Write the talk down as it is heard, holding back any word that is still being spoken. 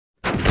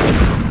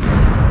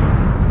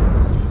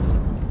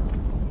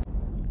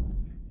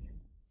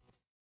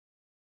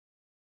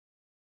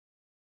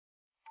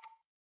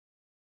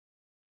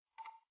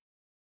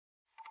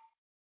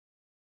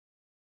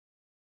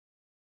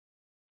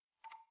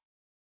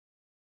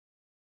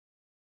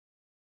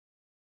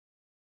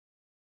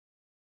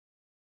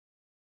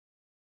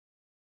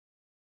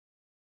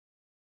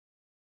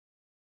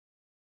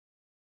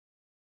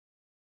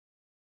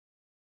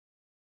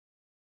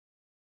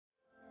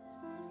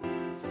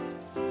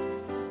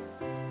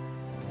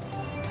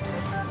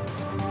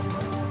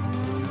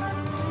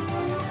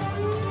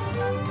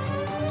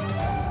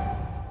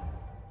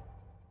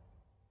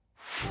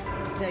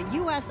The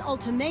U.S.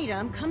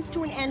 ultimatum comes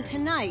to an end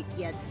tonight,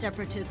 yet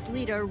separatist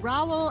leader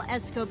Raul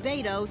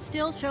Escobedo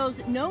still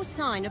shows no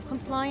sign of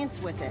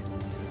compliance with it.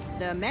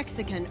 The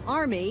Mexican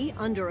army,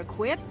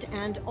 under-equipped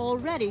and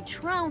already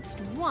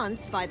trounced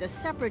once by the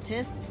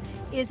separatists,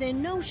 is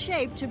in no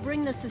shape to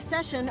bring the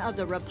secession of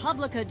the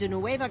República de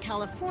Nueva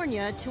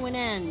California to an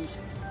end.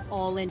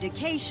 All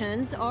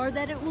indications are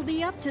that it will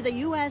be up to the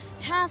U.S.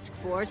 task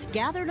force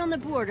gathered on the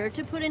border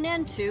to put an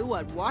end to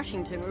what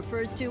Washington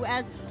refers to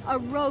as a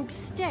rogue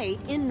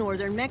state in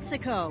northern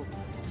Mexico.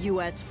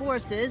 U.S.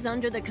 forces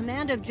under the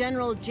command of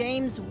General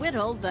James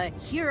Whittle, the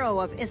hero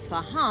of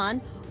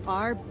Isfahan,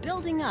 are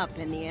building up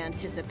in the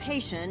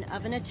anticipation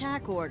of an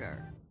attack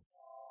order.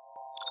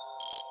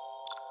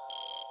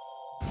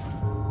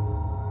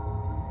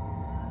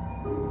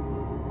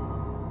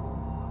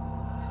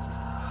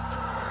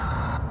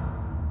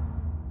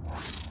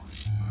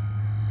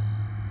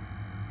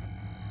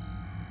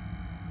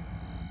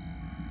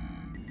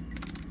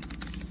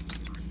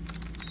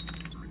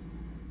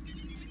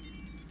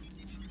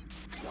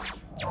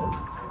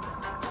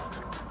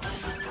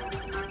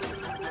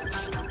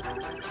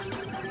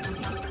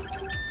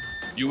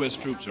 U.S.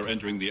 troops are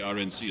entering the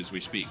RNC as we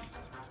speak.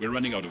 We're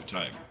running out of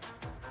time.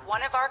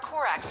 One of our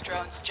Corax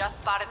drones just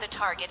spotted the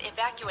target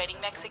evacuating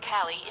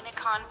Mexicali in a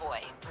convoy.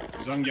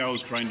 Zhang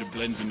Yao's trying to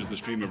blend into the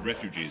stream of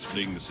refugees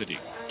fleeing the city.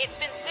 It's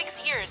been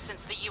 6 years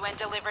since the UN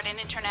delivered an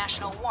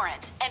international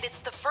warrant, and it's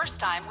the first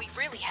time we've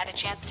really had a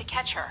chance to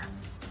catch her.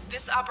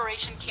 This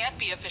operation can't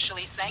be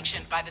officially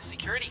sanctioned by the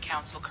Security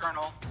Council,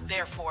 Colonel.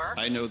 Therefore...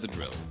 I know the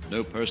drill.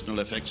 No personal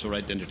effects or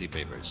identity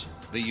papers.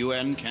 The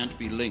UN can't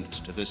be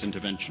linked to this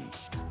intervention.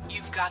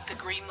 You've got the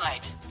green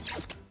light.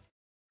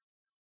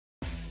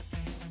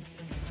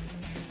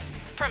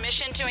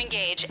 Permission to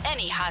engage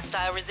any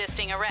hostile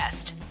resisting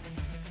arrest.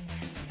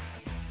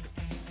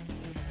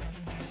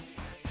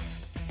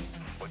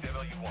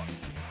 Whatever you want.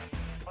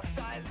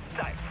 Hostile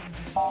type.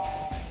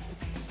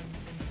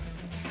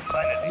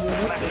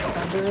 Unit is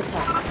under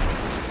attack.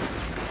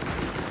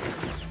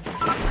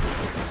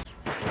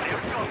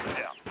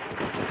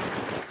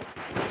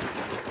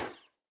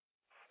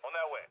 On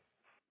our way.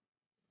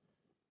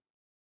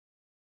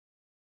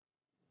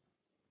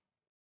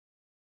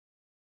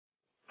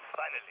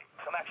 Finally,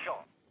 some action.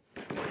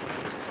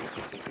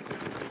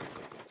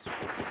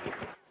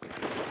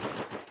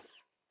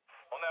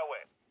 On our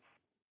way.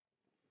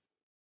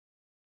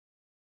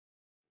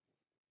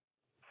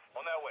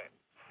 On our way.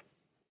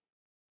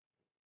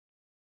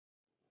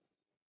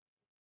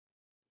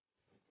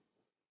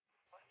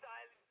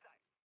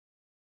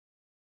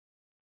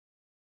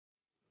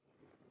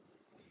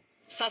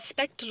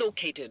 Suspect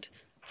located.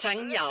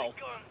 Zhang Yao,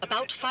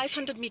 about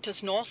 500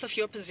 meters north of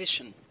your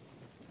position.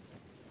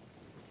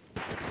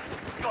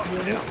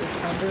 Unit is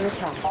under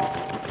attack.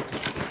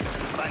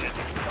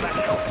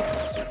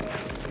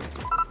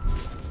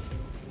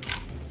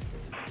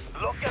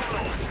 Lock and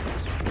load.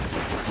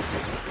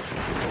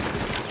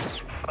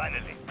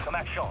 Finally, some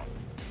action.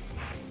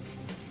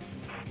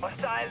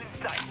 Hostile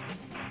in sight.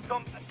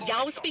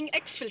 Yao's being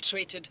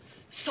exfiltrated.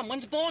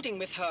 Someone's boarding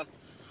with her.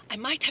 I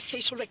might have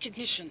facial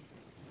recognition.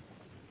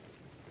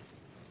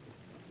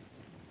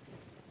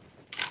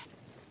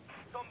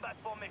 Combat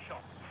formation.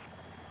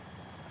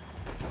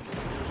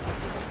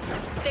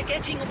 They're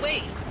getting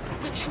away.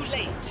 We're too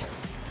late.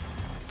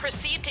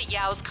 Proceed to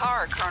Yao's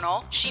car,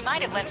 Colonel. She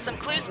might have left some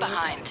clues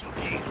behind.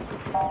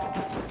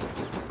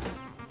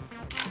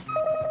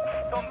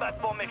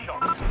 Combat formation.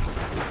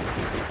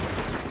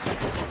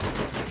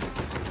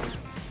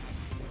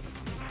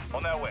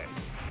 On our way.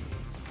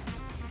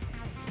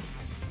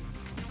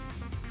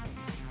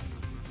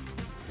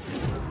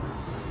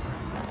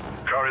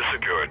 Car is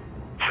secured.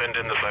 Send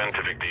in the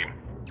scientific team.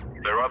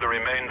 There are the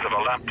remains of a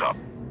laptop.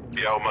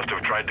 Yao must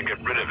have tried to get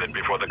rid of it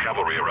before the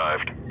cavalry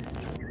arrived.